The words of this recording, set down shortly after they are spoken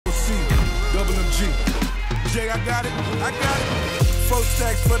Double MG. Jay, I got it. 4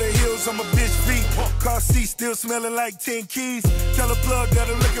 stacks for the hills on my bitch feet. Car seat still smelling like 10 keys. Tell a plug that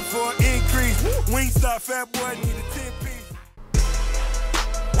I'm looking for an increase. Wingstop, fat boy, need a 10-piece.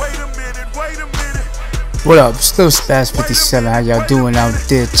 Wait a minute. What up? Still Spaz 57. How y'all doing out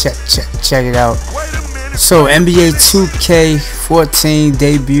there? Check it out. So NBA 2K14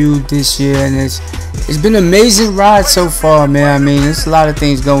 debuted this year, and it's been an amazing ride so far, man. I mean, there's a lot of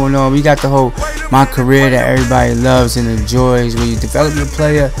things going on. We got the whole my career that everybody loves and enjoys, where you develop your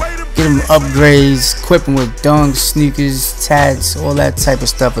player, get them upgrades, equip them with dunks, sneakers, tats, all that type of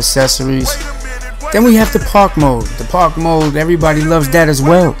stuff, accessories. Then we have the park mode. The park mode, everybody loves that as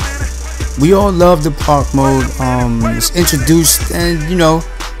well. We all love the park mode. It's introduced, and you know,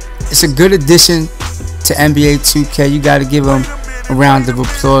 it's a good addition to NBA 2K. You got to give them a round of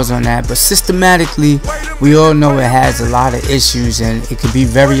applause on that. But systematically, we all know it has a lot of issues, and it can be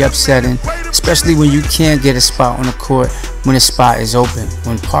very upsetting, especially when you can't get a spot on the court when a spot is open.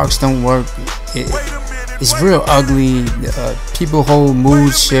 When parks don't work, it's real ugly. People hold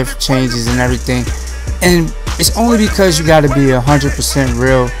mood shift changes and everything, and it's only because you got to be 100%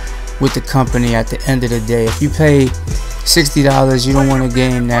 real with the company at the end of the day. If you pay $60, you don't want a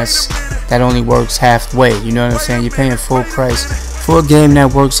game that only works halfway. You know what I'm saying? You're paying full price for a game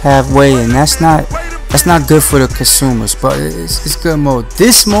that works halfway, and that's not good for the consumers. But it's good mode.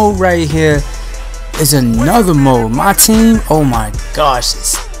 This mode right here is another mode. My team, oh my gosh,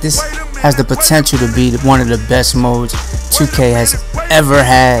 this has the potential to be one of the best modes 2K has ever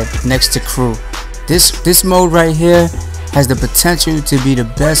had next to crew. This mode right here has the potential to be the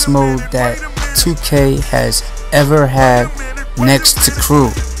best mode that 2K has ever had next to crew,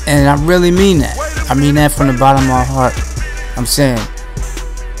 and I really mean that. I mean that from the bottom of my heart. I'm saying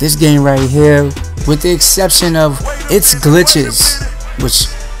this game right here, with the exception of its glitches, which,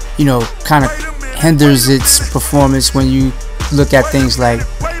 you know, kind of hinders its performance when you look at things like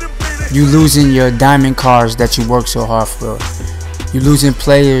you losing your diamond cars that you work so hard for, you losing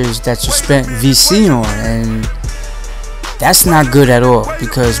players that you spent VC on, and that's not good at all,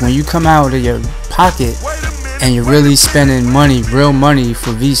 because when you come out of your pocket and you're really spending money, real money,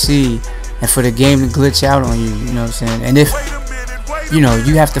 for VC and for the game to glitch out on you, you know what I'm saying? And if, you know,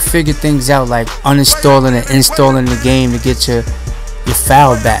 you have to figure things out like uninstalling and installing the game to get your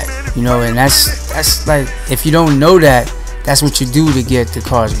foul back, you know, and that's like, if you don't know that, that's what you do to get the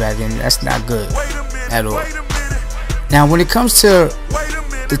cars back, and that's not good at all. Now, when it comes to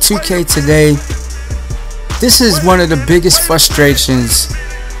the 2K today, this is one of the biggest frustrations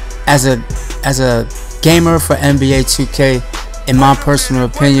as a gamer for NBA 2K, in my personal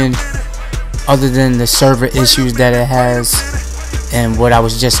opinion, other than the server issues that it has and what I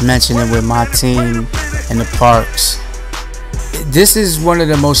was just mentioning with my team and the parks. This is one of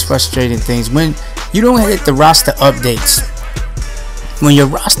the most frustrating things, when you don't hit the roster updates, when your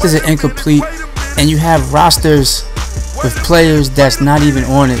rosters are incomplete and you have rosters with players that's not even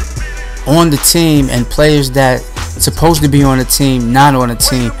on the team, and players that supposed to be on the team not on the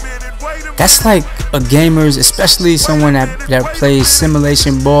team. That's like a gamer's, especially someone that plays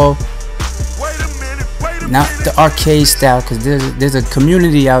simulation ball, not the arcade style, because there's a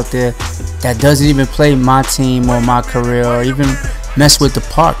community out there that doesn't even play my team or my career or even mess with the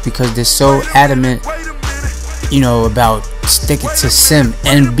park, because they're so adamant, you know, about sticking to sim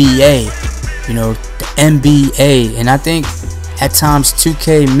NBA, you know, the NBA. And I think at times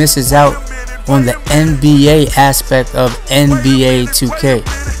 2K misses out on the NBA aspect of NBA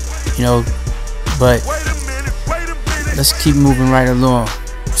 2K, you know. But let's keep moving right along.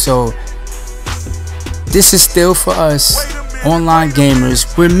 So this is still, for us online gamers,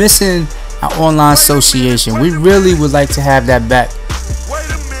 we're missing our online association. We really would like to have that back.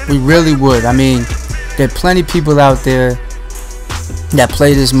 We really would. I mean, there are plenty of people out there that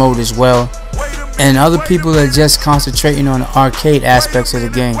play this mode as well, and other people are just concentrating on the arcade aspects of the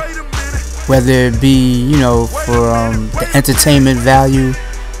game, whether it be, you know, for the entertainment value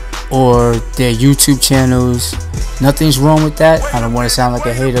or their YouTube channels. Nothing's wrong with that. I don't want to sound like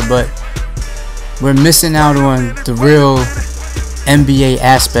a hater, but we're missing out on the real NBA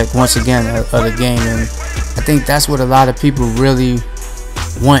aspect once again of the game, and I think that's what a lot of people really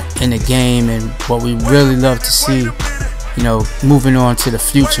want in the game, and what we really love to see, you know, moving on to the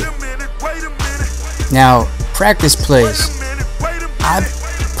future. Now, practice plays. I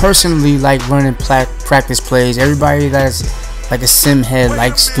personally like running practice plays. Everybody that's like a sim head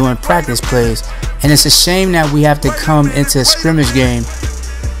likes doing practice plays, and it's a shame that we have to come into a scrimmage game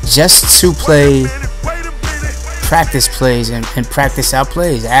just to play practice plays and practice our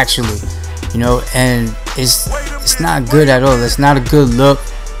plays, actually, you know. And it's not good at all. It's not a good look.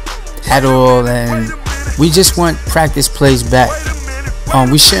 at all, and we just want practice plays back.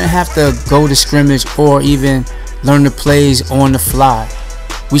 We shouldn't have to go to scrimmage or even learn the plays on the fly.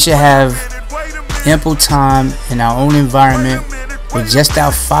 We should have ample time in our own environment with just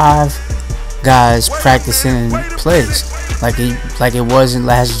our 5 guys practicing plays like it was in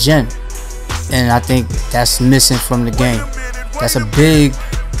last gen. And I think that's missing from the game. That's a big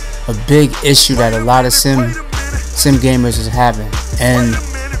issue that a lot of sim gamers is having. And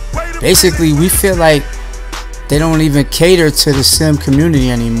basically we feel like they don't even cater to the sim community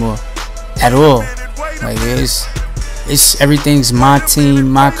anymore at all. Like it's everything's my team,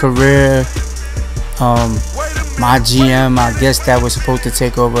 my career, my GM. I guess that was supposed to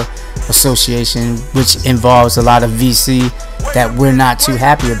take over association, which involves a lot of VC that we're not too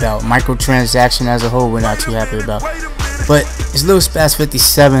happy about. Microtransaction as a whole, we're not too happy about. But it's Lil Spaz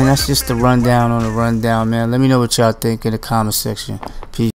 57. That's just the rundown on the rundown, man. Let me know what y'all think in the comment section.